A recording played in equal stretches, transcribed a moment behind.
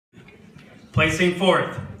Placing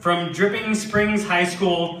fourth, from Dripping Springs High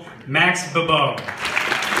School, Max Bebeau.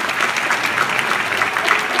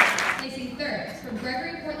 Placing third, from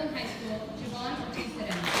Gregory Portland High School, Javon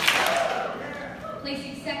Ortiz-Sidon.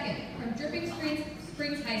 Placing second, from Dripping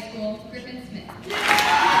Springs High School, Griffin Smith.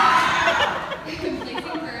 Placing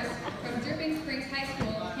first, from Dripping Springs High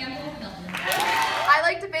School, Campbell Melton. I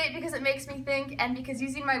like debate because it makes me think, and because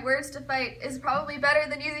using my words to fight is probably better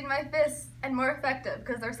than using my fists, and more effective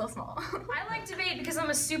because they're so small. I like debate because I'm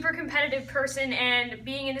a super competitive person, and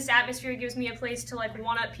being in this atmosphere gives me a place to like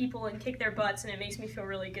one-up people and kick their butts, and it makes me feel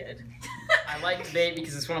really good. I like debate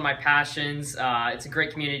because it's one of my passions. It's a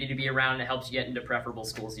great community to be around, and it helps you get into preferable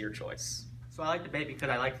schools of your choice. So I like debate because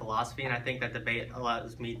I like philosophy, and I think that debate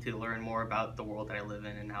allows me to learn more about the world that I live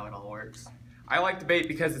in and how it all works. I like debate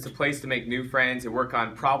because it's a place to make new friends and work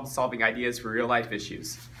on problem-solving ideas for real-life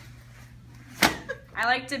issues. I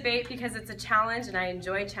like debate because it's a challenge and I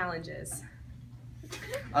enjoy challenges.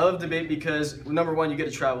 I love debate because, number one, you get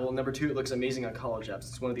to travel, number two, it looks amazing on college apps.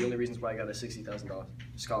 It's one of the only reasons why I got a $60,000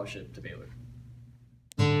 scholarship to Baylor.